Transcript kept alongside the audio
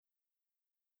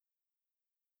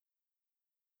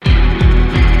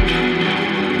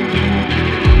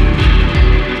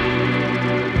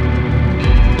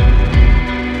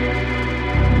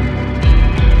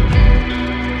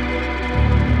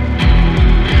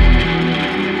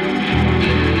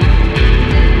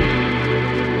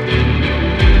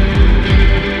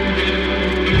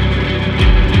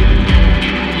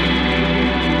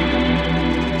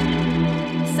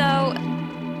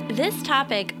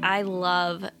topic, I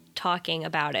love talking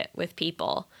about it with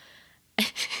people.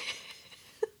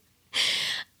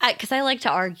 Because I like to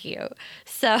argue.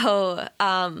 So do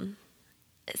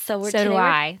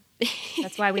I.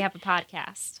 That's why we have a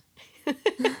podcast.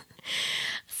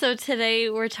 So today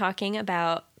we're talking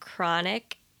about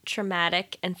chronic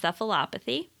traumatic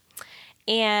encephalopathy.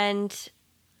 And it's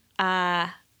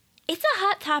a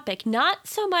hot topic, not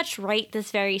so much right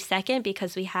this very second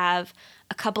because we have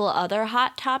a couple of other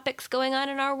hot topics going on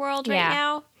in our world right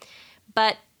now.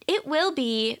 But it will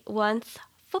be once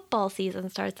football season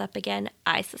starts up again,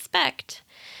 I suspect.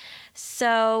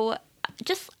 So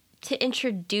just to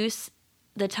introduce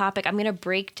the topic, I'm going to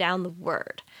break down the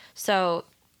word. So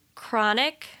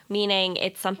chronic, meaning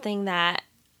it's something that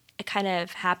it kind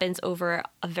of happens over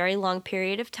a very long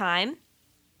period of time.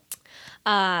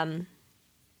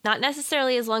 Not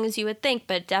necessarily as long as you would think,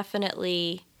 but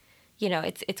definitely,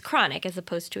 it's chronic as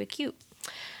opposed to acute.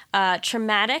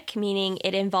 Traumatic, meaning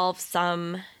it involves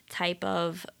some type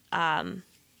of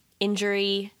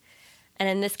injury. And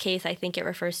in this case, I think it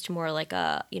refers to more like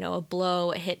a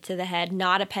blow, a hit to the head,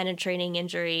 not a penetrating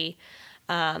injury,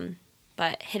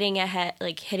 but hitting your head.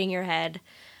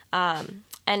 And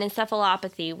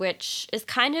encephalopathy, which is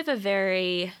kind of a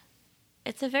very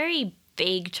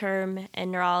vague term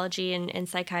in neurology and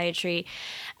psychiatry.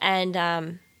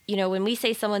 And, when we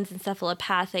say someone's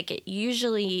encephalopathic, it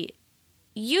usually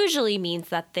means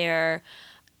that they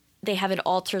have an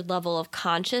altered level of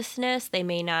consciousness. They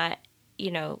may not,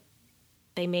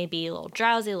 they may be a little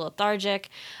drowsy, a little lethargic.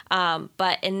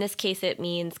 But in this case, it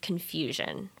means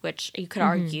confusion, which you could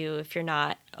argue if you're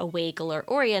not awake, alert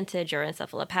oriented, you're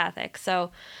encephalopathic.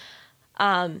 So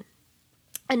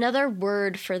another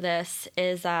word for this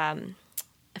is a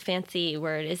fancy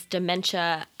word is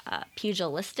dementia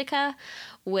pugilistica,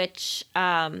 which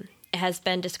has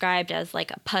been described as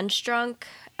like a punch drunk,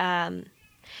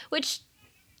 which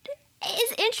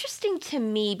is interesting to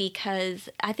me because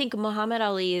I think Muhammad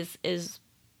Ali is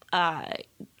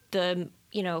the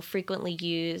frequently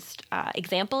used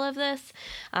example of this.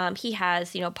 He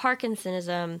has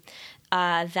Parkinsonism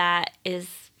that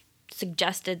is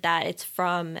suggested that it's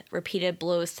from repeated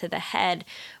blows to the head,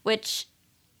 which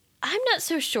I'm not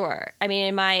so sure. I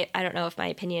mean, I don't know if my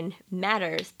opinion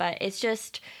matters, but it's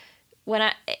just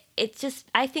I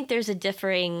think there's a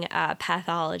differing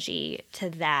pathology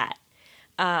to that.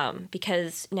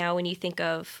 Because now when you think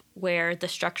of where the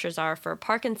structures are for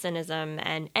Parkinsonism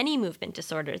and any movement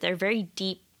disorder, they're very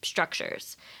deep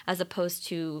structures as opposed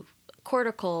to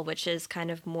cortical, which is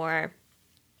kind of more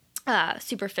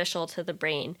superficial to the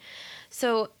brain.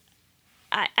 So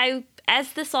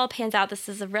as this all pans out, this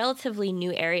is a relatively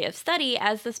new area of study.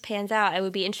 As this pans out, it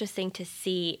would be interesting to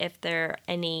see if there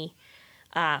any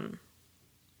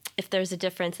if there's a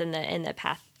difference in the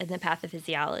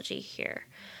pathophysiology here.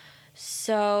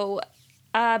 So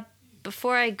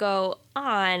before I go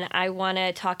on, I want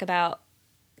to talk about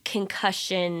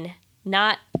concussion,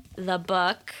 not the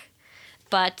book,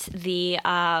 but the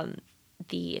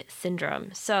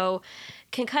syndrome. So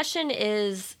concussion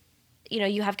is,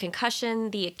 you have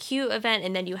concussion, the acute event,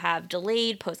 and then you have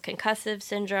delayed post-concussive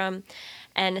syndrome.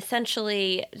 And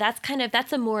essentially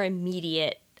that's a more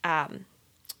immediate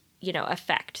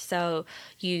effect. So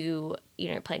you're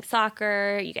playing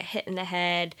soccer, you get hit in the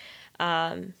head.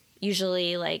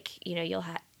 Usually you'll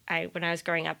have, when I was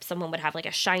growing up, someone would have like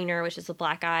a shiner, which is a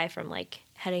black eye from like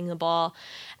heading the ball.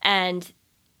 And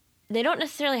they don't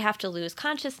necessarily have to lose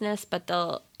consciousness, but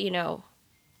they'll,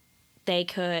 they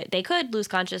could lose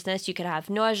consciousness. You could have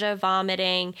nausea,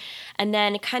 vomiting, and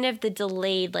then kind of the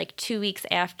delayed, like 2 weeks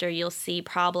after, you'll see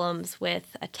problems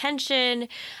with attention,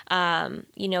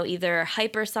 either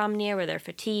hypersomnia where they're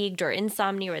fatigued or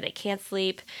insomnia where they can't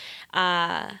sleep,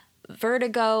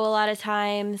 vertigo a lot of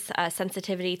times,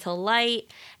 sensitivity to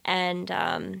light, and,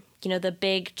 the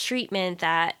big treatment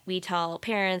that we tell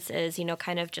parents is,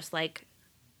 kind of just like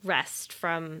rest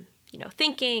from,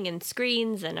 thinking and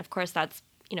screens. And of course that's,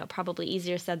 probably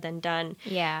easier said than done,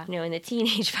 in the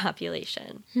teenage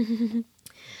population.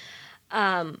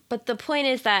 But the point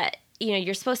is that,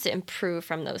 you're supposed to improve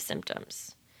from those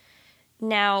symptoms.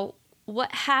 Now,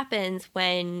 what happens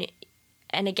when,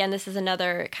 and again, this is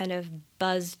another kind of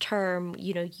buzz term,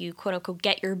 you quote unquote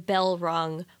get your bell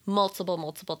rung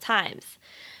multiple times.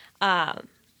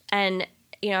 And,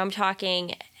 I'm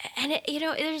talking, and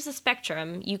there's a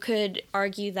spectrum. You could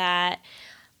argue that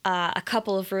a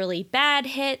couple of really bad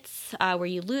hits where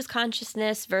you lose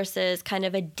consciousness versus kind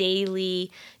of a daily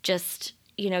just,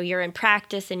 you're in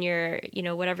practice and you're,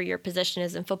 whatever your position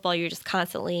is in football, you're just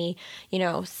constantly,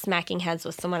 smacking heads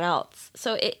with someone else.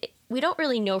 So we don't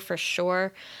really know for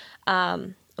sure.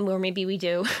 or maybe we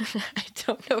do. I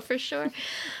don't know for sure.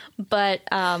 But,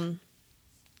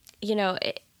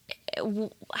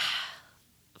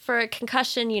 for a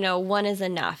concussion, one is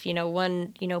enough,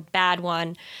 one, bad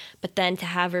one. But then to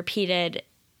have repeated,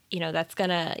 that's going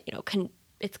to,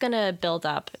 it's going to build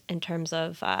up in terms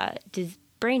of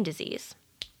brain disease.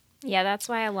 Yeah, that's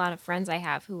why a lot of friends I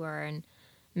have who are in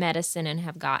medicine and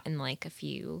have gotten like a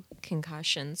few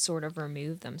concussions sort of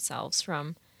remove themselves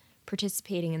from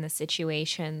participating in the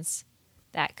situations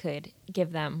that could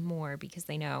give them more, because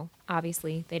they know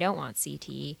obviously they don't want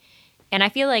CTE. And I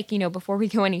feel like, before we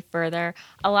go any further,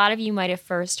 a lot of you might have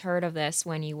first heard of this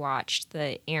when you watched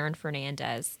the Aaron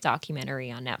Fernandez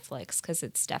documentary on Netflix, because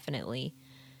it's definitely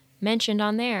mentioned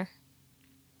on there.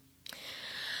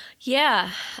 Yeah.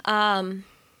 And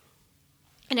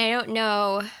I don't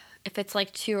know if it's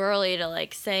like too early to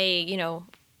like say, well,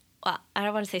 I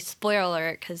don't want to say spoiler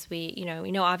alert, because we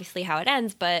know obviously how it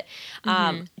ends, but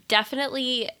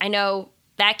definitely I know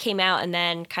that came out and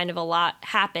then kind of a lot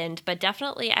happened, but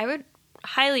definitely I would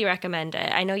highly recommend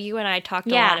it. I know you and I talked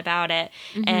a lot about it,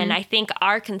 and I think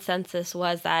our consensus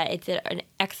was that it did an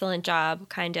excellent job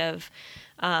kind of,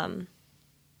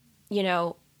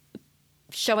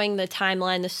 showing the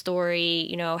timeline, the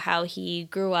story, how he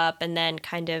grew up, and then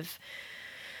kind of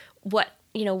what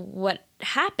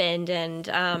happened. And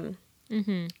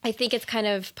I think it's kind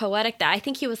of poetic that I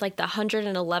think he was like the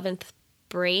 111th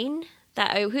brain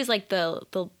who's like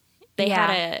they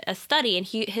had a study, and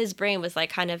his brain was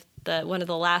like kind of one of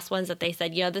the last ones that they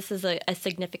said, this is a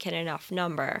significant enough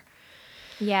number.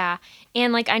 Yeah.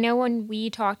 And like, I know when we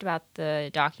talked about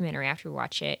the documentary after we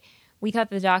watched it, we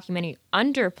thought the documentary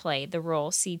underplayed the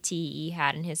role CTE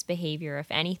had in his behavior, if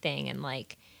anything. And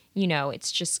like,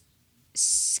 it's just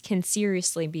can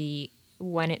seriously be,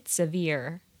 when it's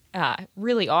severe,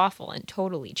 really awful and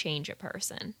totally change a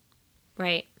person.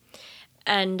 Right.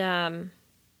 And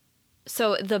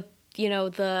so the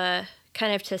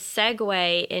kind of to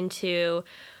segue into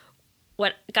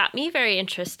what got me very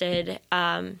interested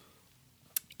in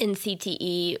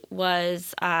CTE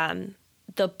was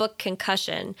the book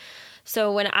Concussion.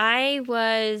 So when I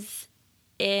was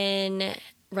in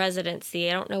residency,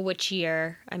 I don't know which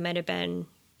year, I might have been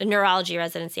a neurology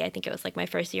residency. I think it was like my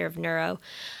first year of neuro.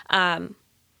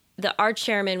 Our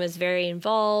chairman was very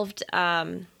involved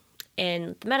in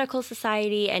the medical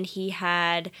society, and he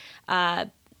had the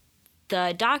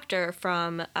doctor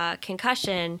from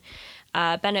Concussion,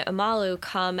 Bennett Omalu,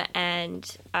 come,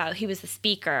 and he was the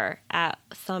speaker at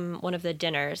one of the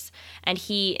dinners, and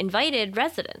he invited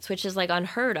residents, which is like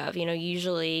unheard of.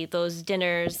 Usually those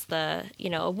dinners, the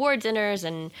award dinners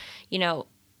and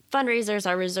fundraisers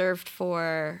are reserved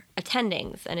for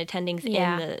attendings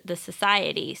in the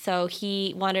society. So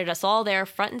he wanted us all there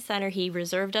front and center. He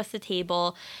reserved us a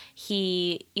table.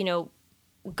 He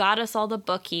got us all the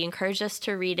book. He encouraged us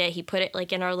to read it. He put it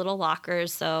like in our little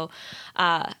lockers. So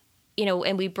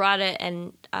and we brought it,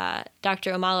 and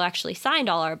Dr. Omalu actually signed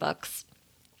all our books.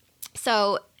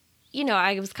 So,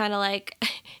 I was kind of like,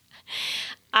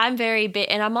 I'm very big,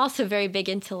 and I'm also very big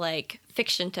into like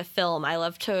fiction to film. I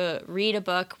love to read a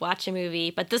book, watch a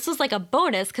movie, but this was like a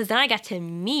bonus because then I got to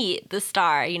meet the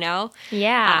star,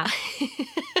 Yeah.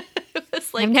 It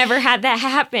was like, I've never had that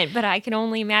happen, but I can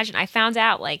only imagine. I found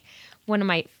out like one of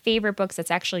my favorite books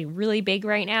that's actually really big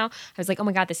right now. I was like, oh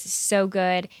my God, this is so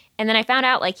good. And then I found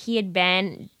out like he had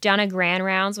done a grand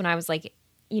rounds when I was like,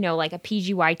 like a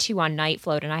PGY2 on Night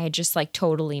Float, and I had just like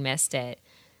totally missed it.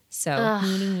 So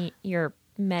meeting your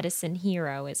medicine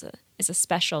hero is a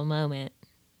special moment.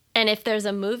 And if there's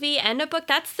a movie and a book,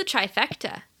 that's the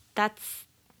trifecta. That's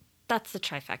the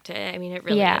trifecta. I mean, it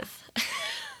really is.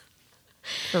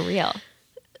 For real.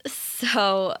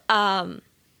 So, and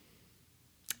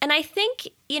I think,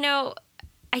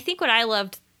 what I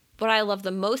love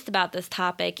the most about this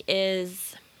topic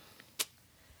is,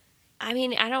 I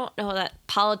mean, I don't know that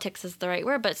politics is the right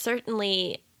word, but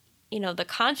certainly, the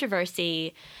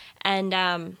controversy and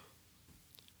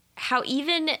how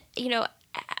even,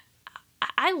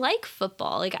 I like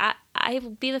football. Like, I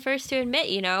will be the first to admit,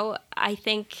 I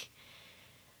think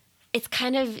it's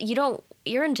kind of,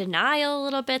 you're in denial a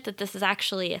little bit that this is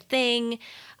actually a thing.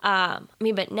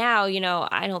 But now,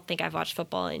 I don't think I've watched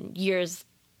football in years,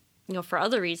 for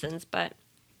other reasons, but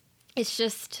it's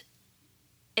just,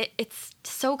 it's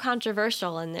so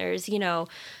controversial, and there's,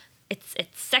 it's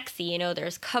sexy,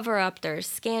 there's cover up, there's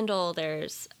scandal,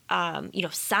 there's,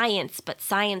 science, but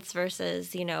science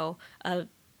versus, a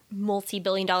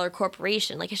multi-billion-dollar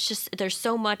corporation. Like, it's just, there's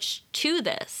so much to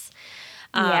this.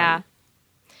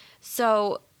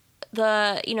 So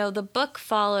the book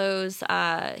follows,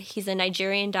 he's a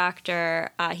Nigerian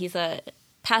doctor. He's a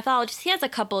pathologist. He has a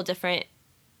couple of different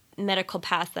medical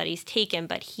paths that he's taken,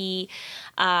 but he's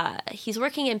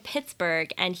working in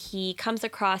Pittsburgh, and he comes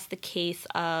across the case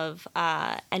of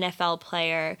NFL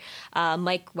player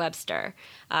Mike Webster.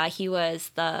 He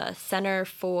was the center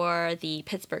for the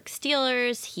Pittsburgh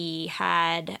Steelers. He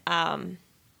had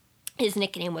his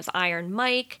nickname was Iron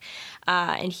Mike,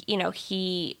 and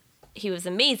he was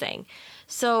amazing.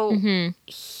 So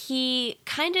he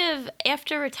kind of,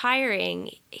 after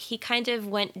retiring, he kind of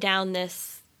went down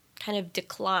this kind of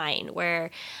decline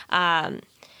where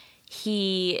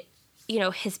his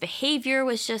behavior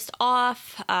was just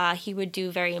off. He would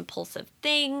do very impulsive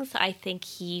things. I think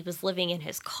he was living in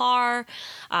his car.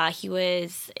 He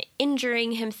was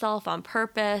injuring himself on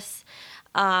purpose.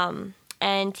 And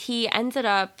he ended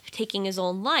up taking his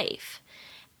own life.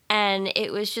 And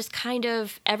it was just kind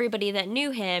of everybody that knew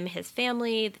him, his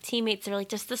family, the teammates, they were like,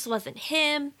 this wasn't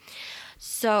him.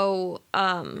 So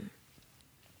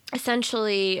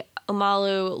essentially,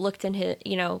 Omalu looked in his,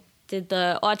 did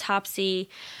the autopsy,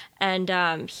 and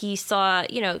he saw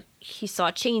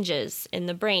changes in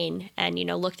the brain, and,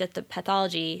 looked at the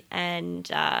pathology, and,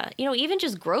 even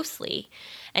just grossly.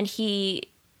 And he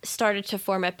started to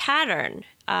form a pattern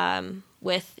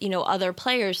with, other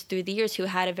players through the years who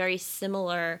had a very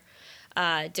similar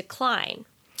decline.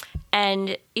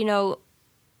 And,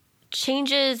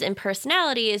 changes in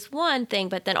personality is one thing,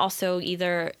 but then also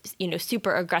either,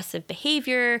 super aggressive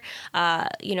behavior,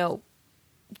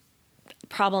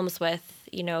 problems with,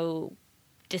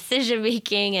 decision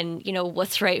making and,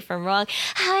 what's right from wrong.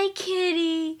 Hi,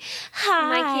 kitty.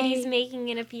 Hi. My kitty's making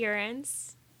an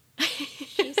appearance.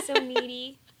 She's so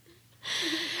needy.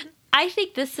 I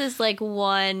think this is like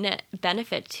one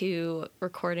benefit to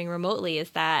recording remotely is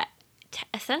that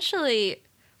essentially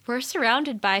we're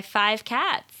surrounded by 5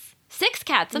 cats. 6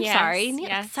 cats. I'm sorry.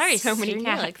 Yes. Sorry, so many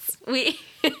cats.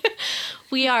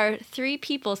 We are 3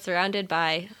 people surrounded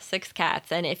by 6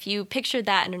 cats, and if you pictured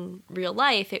that in real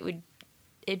life,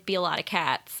 it'd be a lot of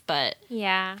cats. But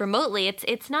remotely,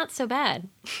 it's not so bad.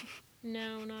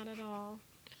 No, not at all.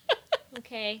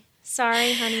 Okay,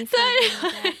 sorry, honey, for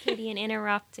that kitty and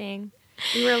interrupting.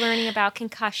 We were learning about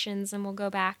concussions, and we'll go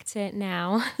back to it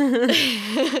now.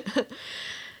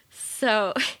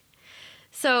 So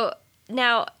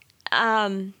now.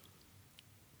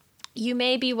 You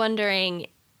may be wondering,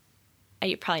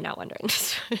 you're probably not wondering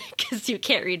this because you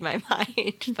can't read my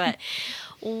mind, but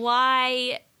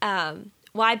why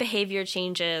behavior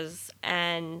changes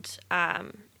and,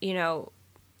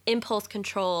 impulse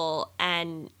control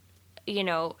and,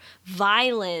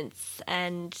 violence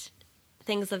and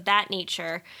things of that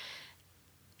nature.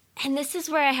 And this is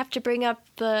where I have to bring up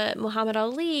the Muhammad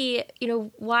Ali,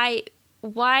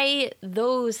 why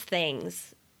those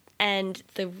things. And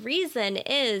the reason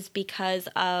is because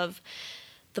of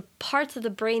the parts of the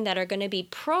brain that are going to be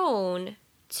prone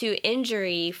to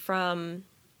injury from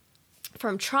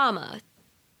trauma.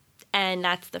 And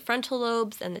that's the frontal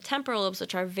lobes and the temporal lobes,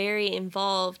 which are very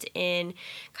involved in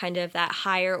kind of that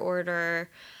higher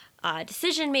order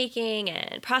decision making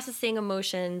and processing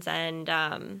emotions and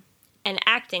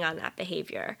acting on that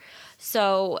behavior.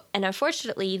 So, and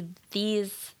unfortunately,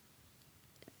 these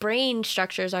brain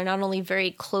structures are not only very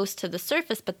close to the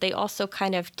surface, but they also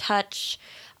kind of touch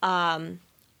a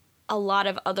lot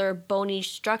of other bony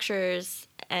structures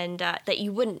and that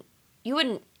you wouldn't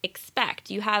expect.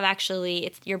 You have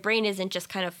actually, your brain isn't just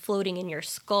kind of floating in your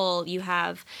skull. You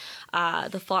have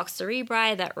the falx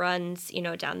cerebri that runs,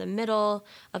 down the middle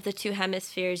of the 2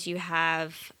 hemispheres. You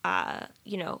have,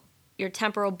 your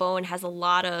temporal bone has a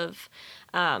lot of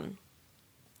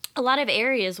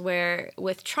areas where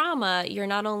with trauma, you're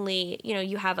not only,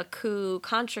 you have a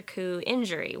contra coup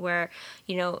injury where,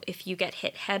 if you get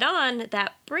hit head on,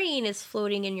 that brain is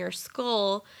floating in your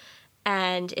skull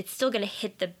and it's still going to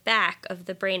hit the back of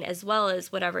the brain as well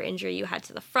as whatever injury you had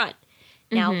to the front.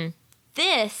 Now,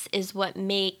 this is what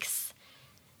makes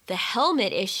the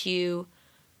helmet issue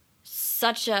it's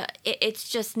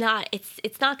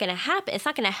not going to happen. It's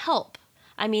not going to help.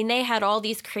 I mean, they had all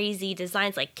these crazy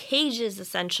designs like cages,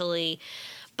 essentially,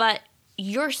 but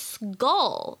your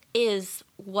skull is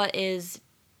what is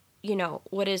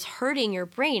hurting your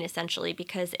brain, essentially,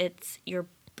 because your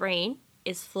brain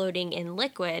is floating in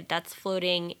liquid that's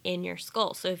floating in your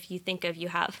skull. So if you think of, you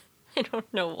have, I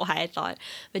don't know why I thought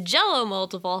the Jell-O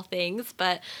mold of all things,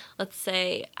 but let's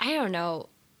say, I don't know,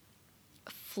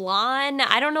 flan.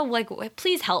 I don't know,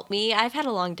 please help me. I've had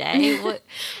a long day.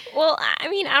 Well, I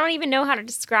mean, I don't even know how to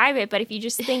describe it, but if you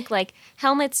just think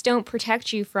helmets don't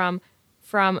protect you from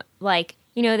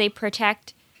they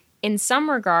protect in some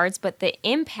regards, but the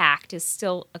impact is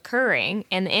still occurring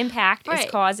and the impact is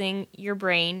causing your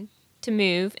brain to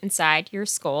move inside your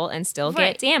skull and still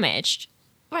Right. get damaged.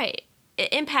 Right.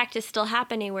 Impact is still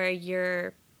happening where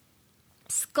your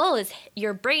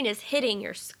brain is hitting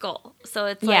your skull. So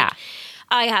it's Yeah. like,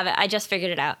 I have it. I just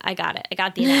figured it out. I got it. I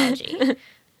got the analogy.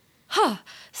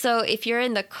 So if you're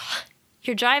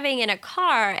you're driving in a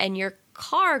car and your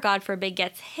car, God forbid,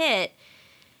 gets hit,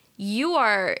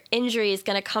 your injury is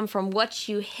going to come from what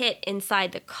you hit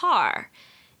inside the car.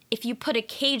 If you put a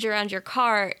cage around your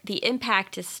car, the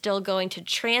impact is still going to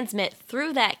transmit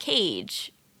through that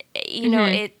cage. You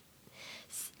know,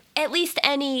 at least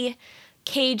any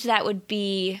cage that would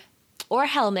be, or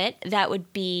helmet that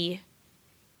would be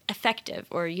effective,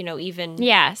 or, you know, even.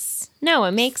 Yes. No,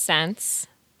 it makes sense.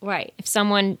 Right.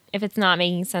 If it's not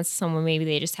making sense to someone, maybe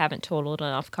they just haven't totaled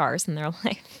enough cars in their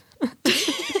life.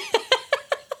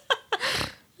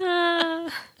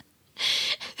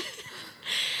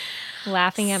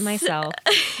 Laughing at myself.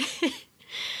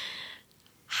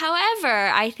 However,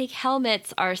 I think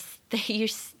helmets are,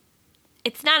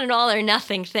 it's not an all or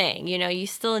nothing thing. You know, you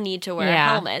still need to wear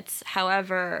helmets.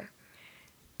 However,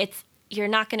 you're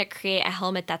not going to create a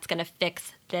helmet that's going to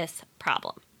fix this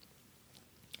problem.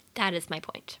 That is my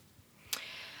point.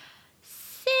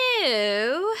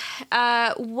 So,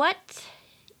 what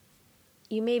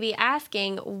you may be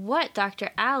asking, what,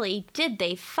 Dr. Allie, did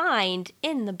they find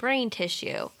in the brain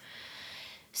tissue?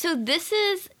 So this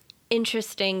is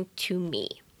interesting to me.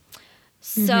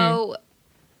 So,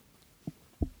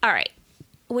 all right.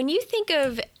 When you think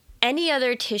of any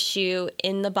other tissue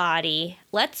in the body,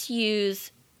 let's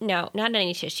use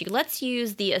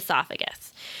the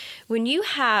esophagus. When you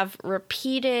have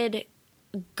repeated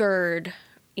GERD,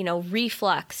 you know,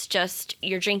 reflux, just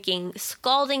you're drinking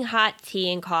scalding hot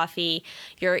tea and coffee,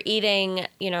 you're eating,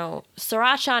 you know,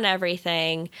 sriracha on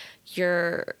everything,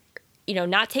 you're, you know,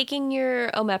 not taking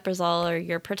your omeprazole or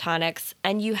your Protonix,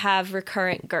 and you have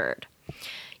recurrent GERD.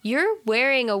 You're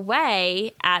wearing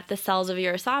away at the cells of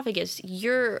your esophagus.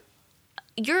 You're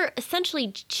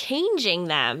essentially changing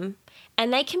them,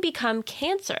 and they can become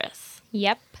cancerous.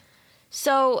 Yep.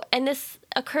 So, and this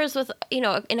occurs with, you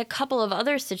know, in a couple of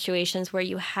other situations where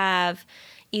you have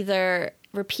either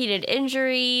repeated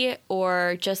injury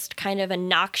or just kind of a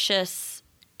noxious,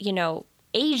 you know,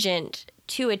 agent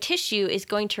to a tissue is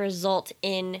going to result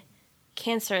in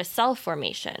cancerous cell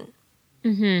formation.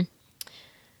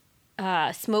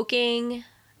 Smoking.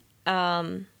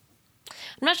 I'm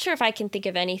not sure if I can think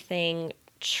of anything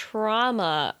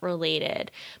trauma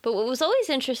related, but what was always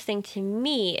interesting to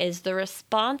me is the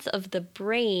response of the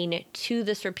brain to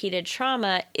this repeated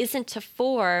trauma isn't to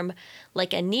form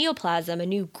like a neoplasm, a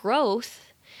new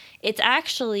growth. It's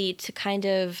actually to kind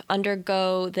of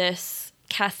undergo this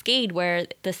cascade where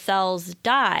the cells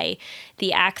die.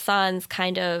 The axons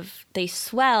they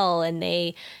swell and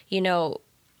they, you know,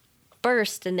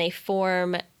 burst and they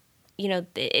form. You know,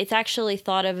 it's actually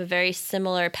thought of a very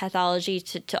similar pathology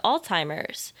to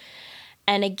Alzheimer's.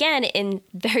 And again, in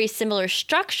very similar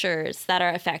structures that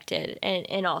are affected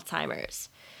in Alzheimer's.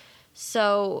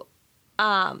 So, you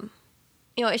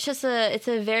know, it's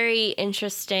a very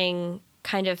interesting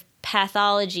kind of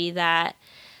pathology that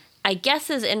I guess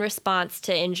is in response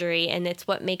to injury, and it's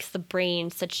what makes the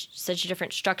brain such a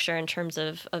different structure in terms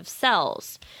of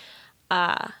cells.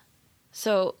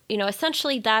 So, you know,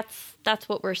 essentially that's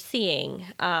what we're seeing.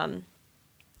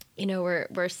 You know,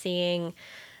 we're seeing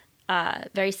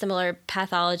very similar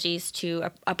pathologies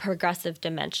to a progressive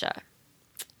dementia,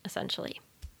 essentially.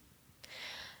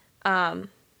 And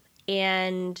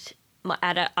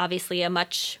at obviously a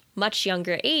much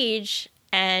younger age,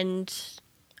 and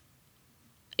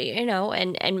you know,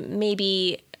 and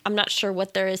maybe I'm not sure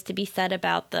what there is to be said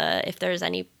about if there's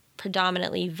any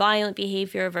predominantly violent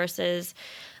behavior versus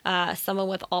someone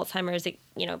with Alzheimer's,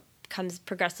 you know, becomes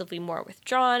progressively more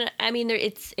withdrawn. I mean,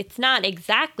 it's not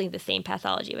exactly the same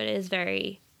pathology, but it is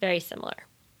very, very similar.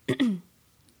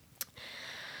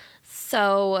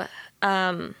 So,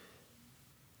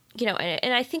 you know,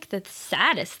 and I think the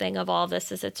saddest thing of all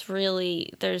this is it's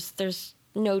really, there's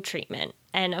no treatment.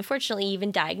 And unfortunately,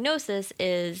 even diagnosis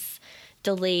is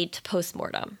delayed to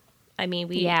postmortem. I mean,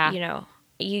 you know,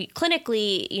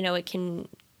 clinically, you know, it can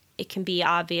be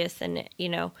obvious and, you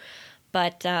know,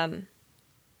 but, yeah,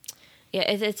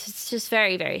 it's just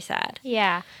very, very sad.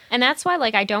 Yeah. And that's why,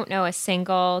 like, I don't know a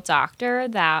single doctor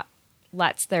that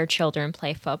lets their children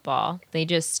play football. They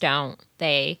just don't.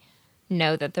 They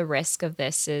know that the risk of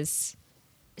this is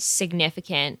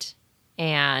significant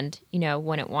and, you know,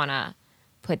 wouldn't want to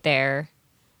put their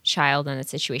child in a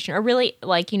situation. Or really,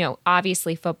 like, you know,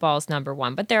 obviously football is number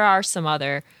one, but there are some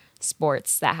other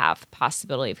sports that have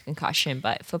possibility of concussion,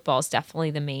 but football is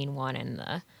definitely the main one and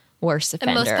the worst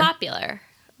offender. The most popular.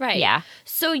 Right. Yeah.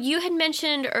 So you had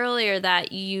mentioned earlier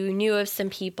that you knew of some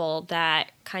people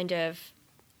that kind of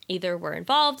either were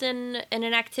involved in an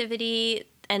activity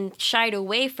and shied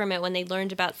away from it when they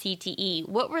learned about CTE.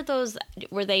 What were those?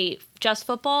 Were they just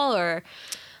football or?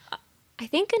 I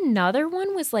think another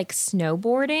one was like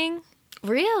snowboarding.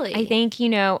 Really? I think,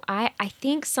 I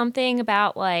think something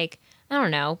about like, I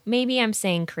don't know, maybe I'm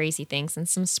saying crazy things and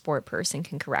some sport person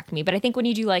can correct me, but I think when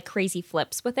you do like crazy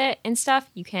flips with it and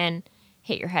stuff, you can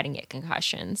hit your head and get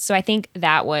concussions. So I think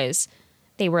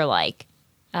they were like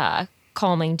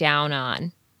calming down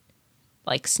on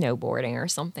like snowboarding or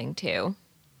something too.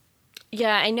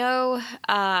 Yeah, I know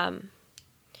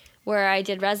where I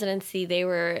did residency, they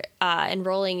were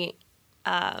enrolling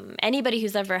anybody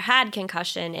who's ever had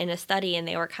concussion in a study, and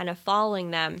they were kind of following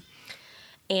them.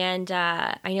 And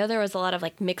I know there was a lot of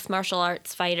like mixed martial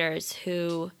arts fighters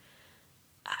who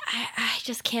I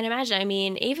just can't imagine. I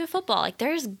mean, even football, like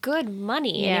there's good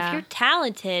money. And if you're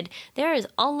talented, there is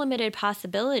unlimited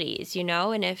possibilities,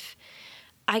 And if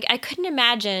I couldn't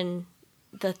imagine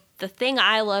the thing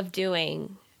I love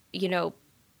doing,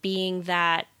 being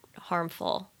that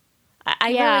harmful.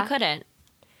 I really couldn't.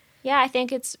 Yeah, I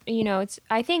think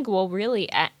really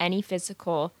any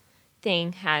physical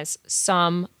thing has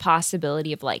some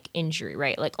possibility of like injury,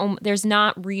 right? Like there's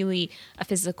not really a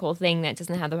physical thing that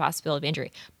doesn't have the possibility of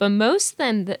injury. But most of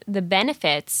them, the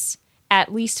benefits,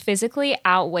 at least physically,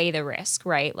 outweigh the risk,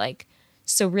 right? Like,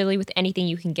 so really with anything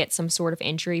you can get some sort of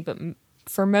injury, but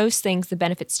for most things, the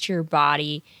benefits to your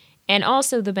body and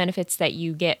also the benefits that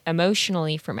you get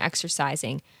emotionally from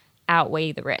exercising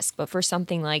outweigh the risk. But for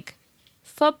something like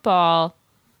football,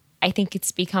 I think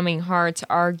it's becoming hard to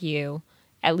argue,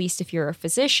 at least if you're a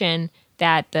physician,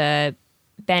 that the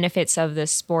benefits of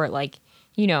this sport, like,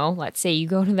 let's say you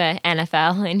go to the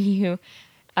NFL and you,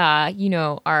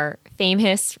 are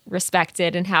famous,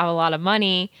 respected, and have a lot of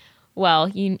money.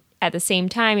 Well, at the same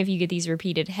time, if you get these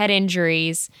repeated head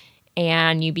injuries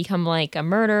and you become like a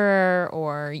murderer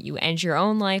or you end your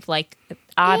own life, like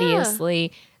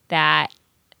obviously that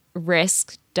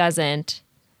risk doesn't,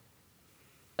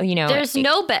 there is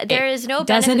no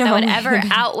benefit that would ever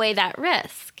outweigh that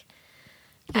risk.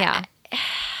 Yeah.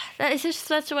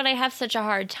 That's what I have such a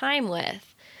hard time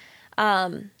with.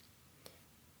 And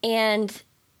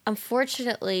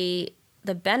unfortunately,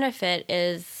 the benefit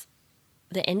is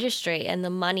the industry and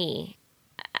the money.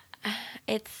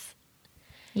 It's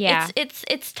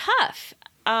tough.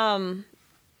 And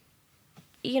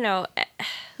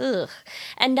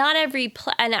not every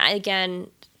and again,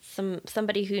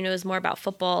 somebody who knows more about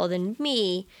football than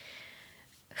me,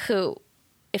 who,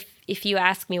 if you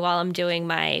ask me while I'm doing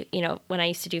my, when I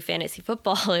used to do fantasy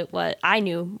football, I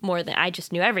knew more than, I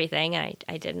just knew everything. I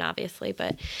didn't, obviously,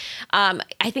 but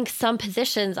I think some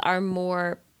positions are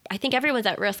more, I think everyone's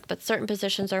at risk, but certain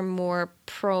positions are more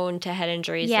prone to head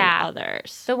injuries than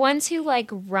others. The ones who like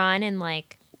run and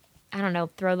like, I don't know,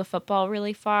 throw the football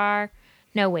really far.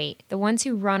 No, wait. The ones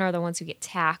who run are the ones who get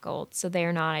tackled, so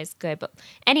they're not as good. But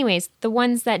anyways, the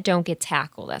ones that don't get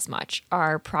tackled as much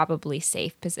are probably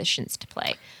safe positions to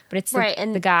play. But it's the guys.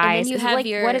 And then you have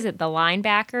what is it? The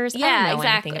linebackers? Yeah, I don't know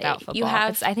exactly. anything about football.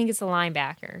 I think it's the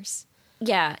linebackers.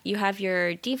 Yeah, you have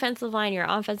your defensive line, your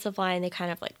offensive line. They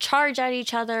kind of like charge at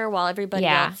each other while everybody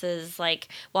else is like,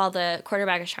 while the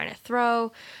quarterback is trying to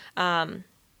throw. But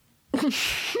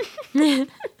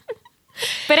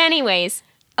anyways.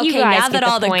 Okay, now that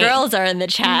all the girls are in the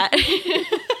chat.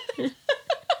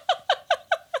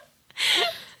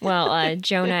 Well,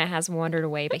 Jonah has wandered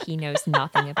away, but he knows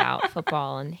nothing about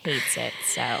football and hates it.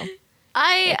 So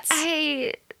I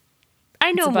know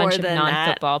more than that. It's a bunch of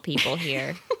non-football people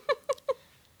here.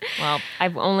 Well,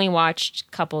 I've only watched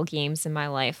a couple games in my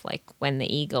life, like when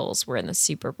the Eagles were in the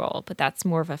Super Bowl, but that's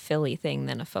more of a Philly thing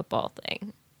than a football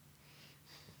thing.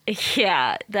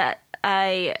 Yeah, that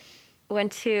I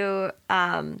went to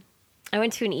an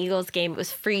Eagles game. It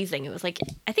was freezing. It was like,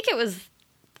 I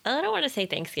don't want to say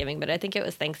Thanksgiving, but I think it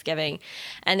was Thanksgiving.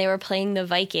 And they were playing the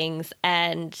Vikings,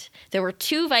 and there were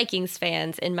 2 Vikings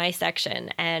fans in my section.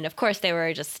 And of course they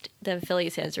were just, the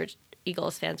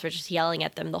Eagles fans were just yelling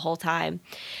at them the whole time.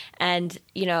 And,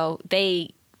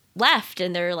 they left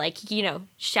and they're like,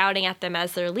 shouting at them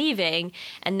as they're leaving.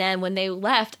 And then when they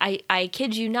left, I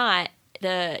kid you not,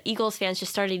 the Eagles fans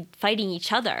just started fighting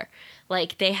each other.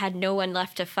 Like they had no one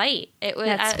left to fight.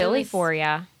 That's Philly for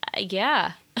you.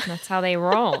 Yeah. That's how they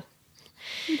roll.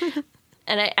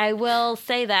 And I will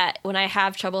say that when I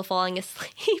have trouble falling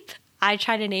asleep, I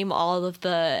try to name all of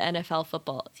the NFL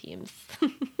football teams.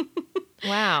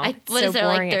 Wow. What is there,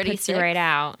 boring, like 36? It puts you right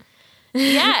out.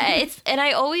 Yeah, and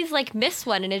I always like miss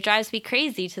one, and it drives me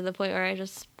crazy to the point where I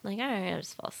just like, all right, I'll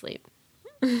just fall asleep.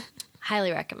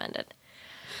 Highly recommended.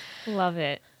 Love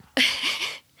it.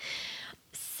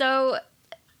 So,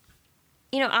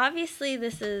 obviously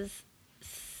this is,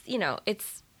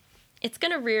 it's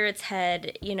going to rear its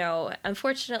head.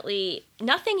 Unfortunately,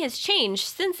 nothing has changed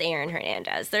since Aaron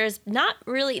Hernandez. There's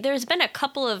been a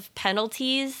couple of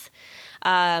penalties.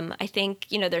 I think,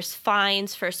 there's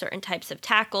fines for certain types of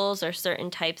tackles or certain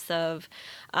types of,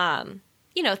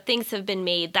 things have been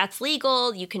made. That's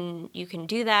legal. You can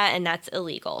do that, and that's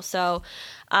illegal. So,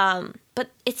 but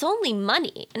it's only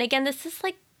money. And again, this is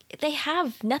like, they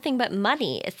have nothing but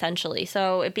money, essentially.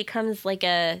 So it becomes like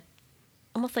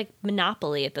almost like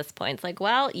monopoly at this point. It's like,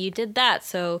 well, you did that,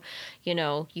 so, you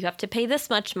have to pay this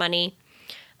much money.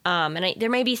 And there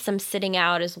may be some sitting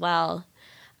out as well.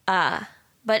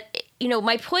 But,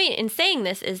 my point in saying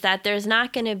this is that there's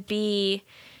going to be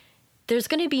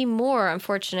more,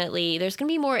 unfortunately. There's going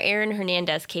to be more Aaron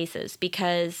Hernandez cases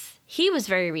because he was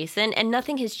very recent and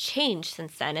nothing has changed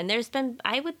since then. And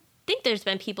I would think there's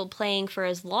been people playing for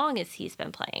as long as he's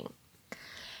been playing.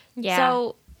 Yeah.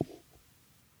 So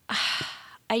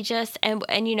I just, and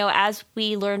as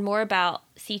we learn more about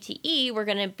CTE, we're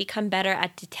going to become better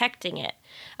at detecting it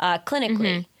clinically.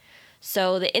 Mm-hmm.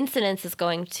 So the incidence is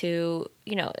going to,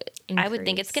 I would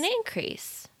think it's going to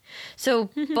increase. So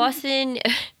Boston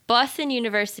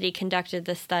University conducted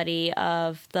the study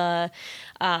of the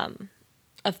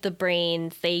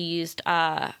brains. They used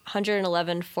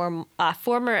 111 former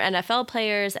NFL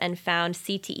players and found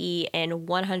CTE in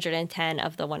 110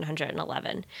 of the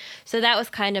 111. So that was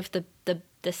kind of the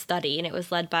study, and it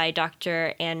was led by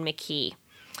Dr. Anne McKee.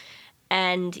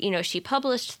 And, she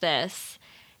published this,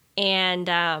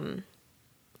 and,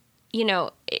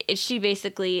 she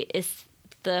basically is,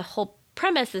 the whole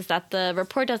premise is that the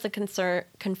report doesn't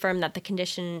confirm that the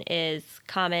condition is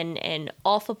common in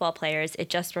all football players. It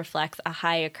just reflects a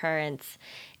high occurrence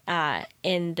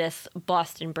in this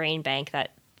Boston brain bank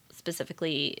that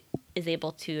specifically is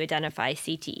able to identify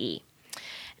CTE.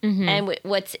 Mm-hmm. And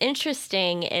what's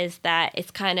interesting is that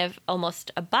it's kind of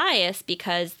almost a bias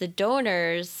because the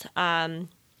donors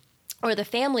or the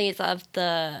families of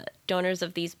the donors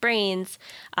of these brains,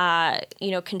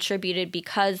 contributed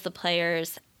because the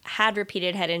players had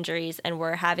repeated head injuries and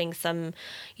were having some,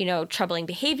 troubling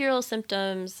behavioral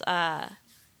symptoms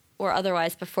or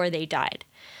otherwise before they died.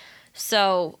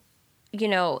 So,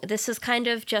 this is kind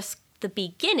of just the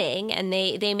beginning, and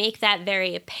they make that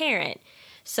very apparent.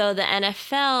 So the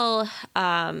NFL,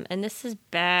 and this is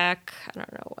back, I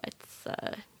don't know, it's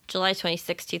July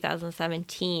 26,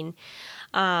 2017,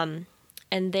 and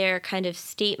their kind of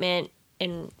statement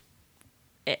in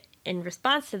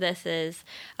response to this is,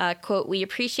 quote, "We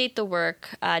appreciate the work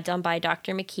done by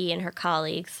Dr. McKee and her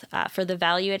colleagues for the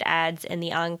value it adds in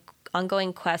the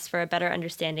ongoing quest for a better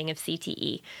understanding of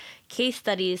CTE. Case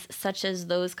studies such as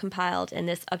those compiled in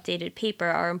this updated paper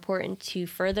are important to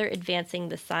further advancing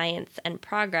the science and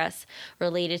progress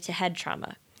related to head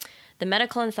trauma. The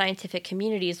medical and scientific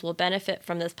communities will benefit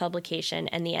from this publication,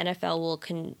 and the NFL will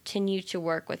continue to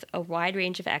work with a wide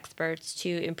range of experts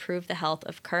to improve the health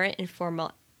of current and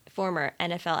former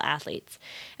NFL athletes.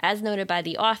 As noted by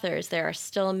the authors, there are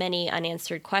still many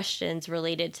unanswered questions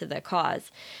related to the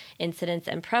cause, incidence,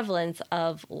 and prevalence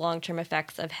of long-term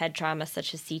effects of head trauma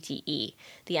such as CTE.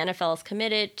 The NFL is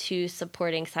committed to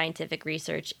supporting scientific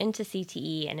research into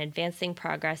CTE and advancing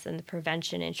progress in the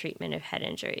prevention and treatment of head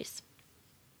injuries."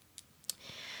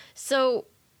 So,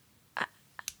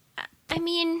 I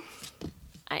mean,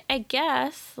 I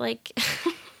guess, like...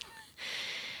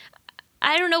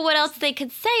 I don't know what else they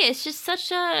could say. It's just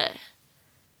such a...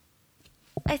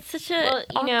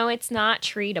 Well, it's not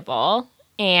treatable.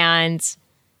 And,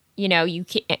 you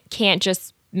can't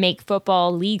just make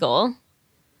football legal.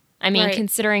 I mean,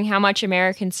 considering how much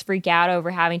Americans freak out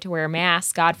over having to wear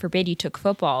masks, God forbid you took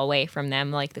football away from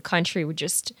them. Like, the country would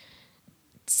just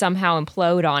somehow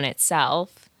implode on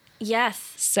itself.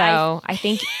 Yes. So I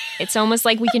think it's almost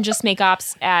like we can just make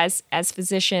ops as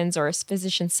physicians or as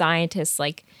physician scientists,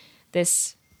 like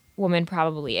this woman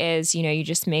probably is. You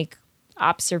just make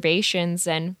observations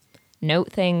and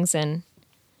note things, and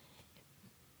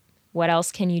what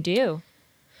else can you do?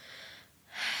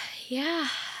 Yeah,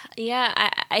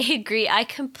 I agree. I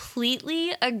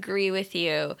completely agree with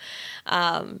you.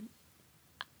 I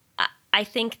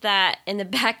think that in the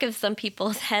back of some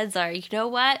people's heads are, you know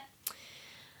what?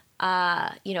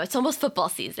 It's almost football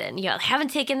season. They haven't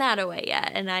taken that away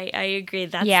yet. And I agree.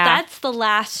 That's the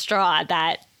last straw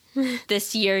that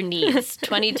this year needs.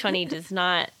 2020 does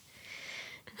not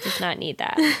need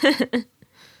that.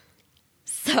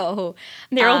 So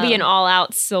there will be an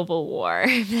all-out civil war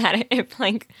if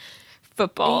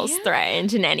football's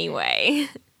threatened in any way.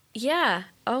 Yeah.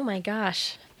 Oh my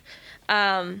gosh.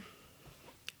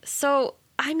 So,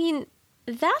 I mean,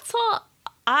 that's all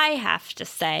I have to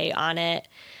say on it.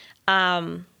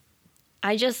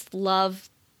 I just love,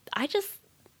 I just,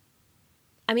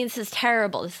 I mean, this is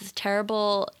terrible. This is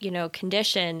terrible,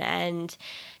 condition, and,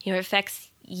 it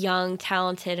affects young,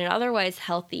 talented, and otherwise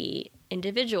healthy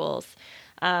individuals.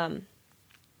 But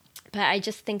I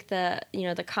just think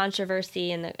the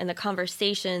controversy and the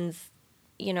conversations,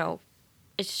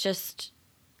 it's just,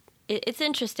 it's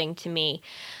interesting to me.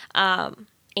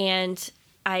 And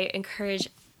I encourage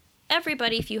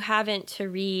everybody, if you haven't, to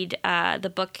read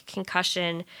the book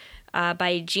Concussion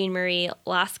by Jean Marie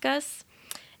Laskas.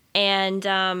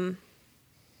 And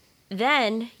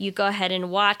then you go ahead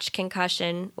and watch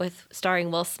Concussion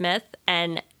starring Will Smith.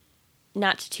 And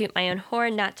not to toot my own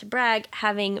horn, not to brag,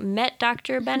 having met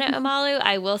Dr. Bennett Omalu,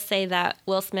 I will say that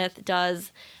Will Smith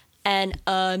does an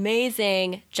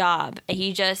amazing job.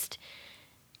 He just,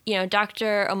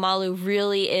 Dr. Omalu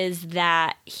really is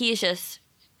that. He's just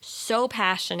so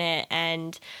passionate,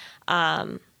 and,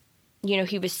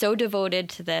 he was so devoted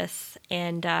to this.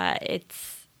 And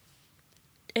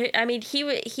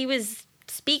he was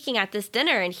speaking at this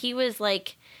dinner, and he was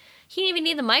like, he didn't even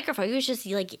need the microphone. He was just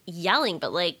like yelling,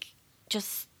 but like,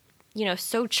 just,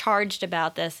 so charged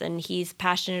about this, and he's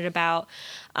passionate about,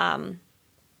 helping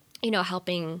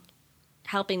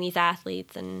these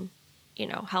athletes, and,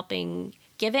 helping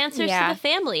give answers to the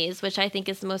families, which I think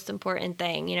is the most important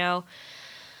thing,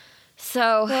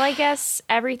 So, well, I guess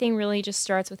everything really just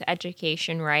starts with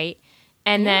education, right?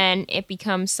 And then it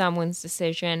becomes someone's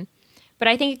decision. But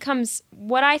I think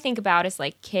what I think about is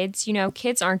like kids,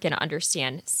 kids aren't going to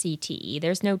understand CTE.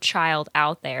 There's no child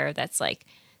out there that's like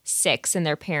 6 and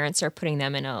their parents are putting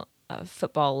them in a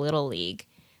football little league.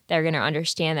 They're going to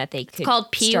understand that they could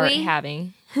called Pee-wee? Start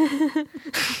having.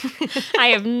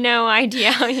 I have no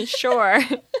idea. Sure.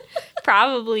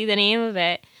 Probably the name of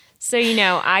it. So,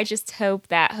 I just hope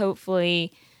that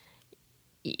hopefully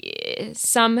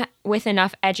some with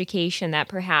enough education that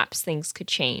perhaps things could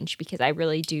change, because I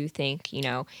really do think,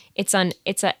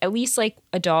 at least like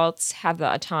adults have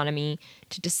the autonomy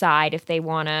to decide if they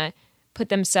want to put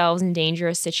themselves in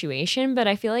dangerous situation. But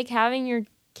I feel like having your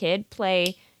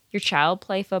child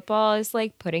play football is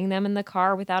like putting them in the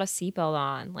car without a seatbelt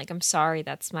on. Like, I'm sorry,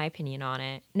 that's my opinion on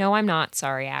it. No, I'm not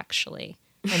sorry, actually.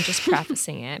 I'm just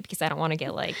prefacing it because I don't want to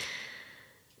get like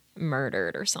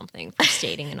murdered or something for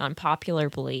stating an unpopular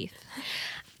belief.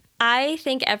 I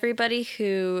think everybody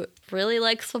who really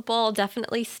likes football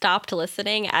definitely stopped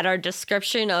listening at our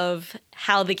description of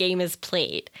how the game is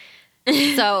played.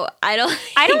 So I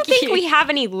don't think we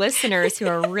have any listeners who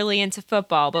are really into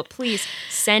football, but please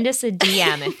send us a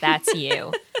DM if that's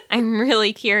you. I'm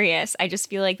really curious. I just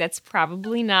feel like that's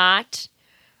probably not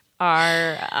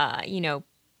our,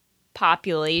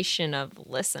 population of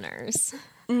listeners.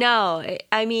 No,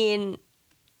 I mean,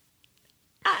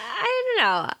 I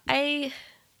don't know.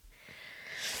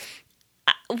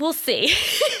 We'll see.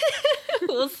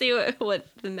 We'll see what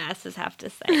the masses have to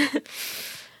say.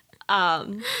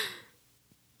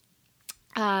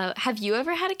 Have you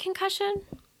ever had a concussion?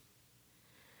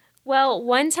 Well,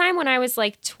 one time when I was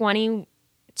like 21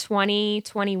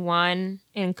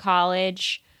 in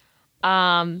college,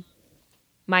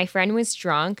 my friend was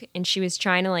drunk and she was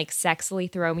trying to like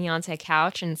sexily throw me onto a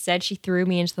couch, and instead she threw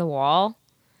me into the wall.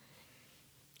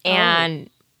 And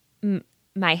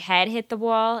my head hit the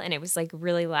wall, and it was like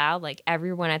really loud. Like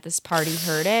everyone at this party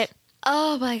heard it.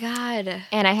 Oh my God.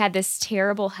 And I had this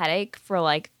terrible headache for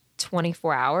like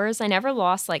 24 hours. I never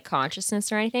lost like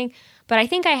consciousness or anything, but I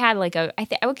think I had like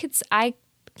I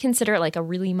consider it like a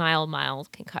really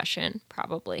mild concussion,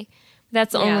 probably.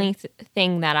 That's the only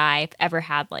thing that I've ever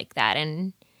had like that.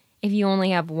 And if you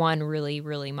only have one really,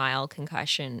 really mild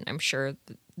concussion, I'm sure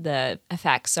the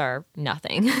effects are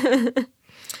nothing.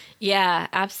 Yeah,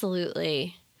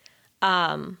 absolutely.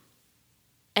 And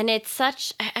it's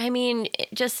such,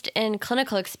 just in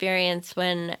clinical experience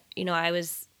when, I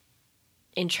was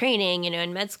in training,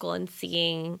 in med school, and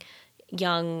seeing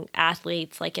young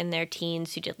athletes like in their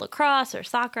teens who did lacrosse or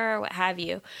soccer or what have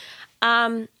you.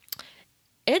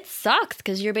 It sucks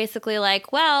because you're basically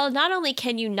like, well, not only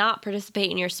can you not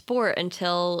participate in your sport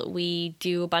until we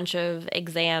do a bunch of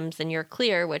exams and you're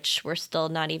clear, which we're still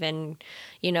not even,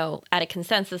 at a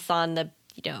consensus on the,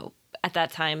 at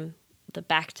that time, the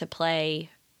back to play,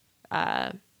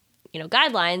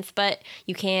 guidelines, but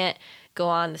you can't go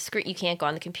on the screen, you can't go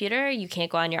on the computer, you can't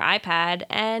go on your iPad,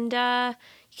 and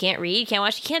you can't read, you can't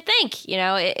watch, you can't think.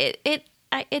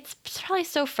 It's probably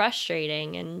so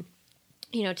frustrating, and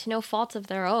to no fault of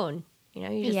their own.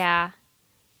 You just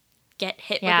get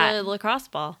hit with a lacrosse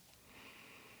ball.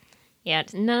 Yeah,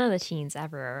 none of the teens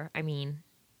ever. I mean,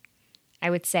 I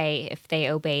would say if they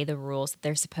obey the rules that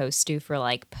they're supposed to for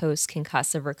like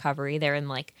post-concussive recovery, they're in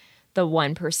like the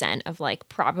 1% of like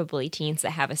probably teens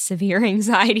that have a severe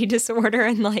anxiety disorder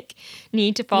and like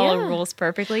need to follow Yeah. rules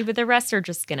perfectly. But the rest are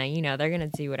just gonna, they're gonna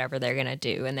do whatever they're gonna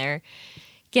do, and they're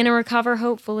gonna recover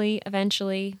hopefully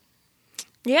eventually.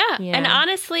 Yeah. Yeah. And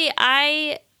honestly,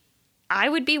 I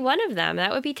would be one of them.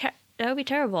 That would be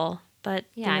terrible. But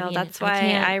Yeah, I mean, that's I why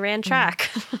can't- I ran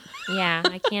track. Yeah,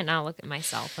 I can't not look at my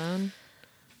cell phone.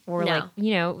 Or No.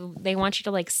 like, they want you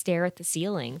to like stare at the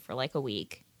ceiling for like a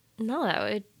week. No,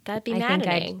 that'd be I think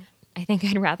maddening. I think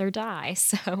I'd rather die.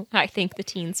 So I think the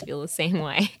teens feel the same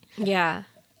way. Yeah.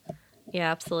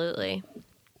 Yeah, absolutely.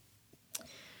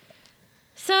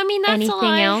 So I mean, that's Anything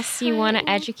all else you want to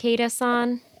educate us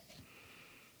on?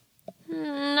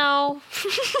 No.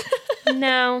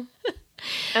 No.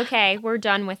 Okay, we're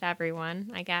done with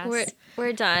everyone, I guess.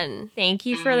 We're done. Thank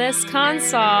you for this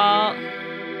consult.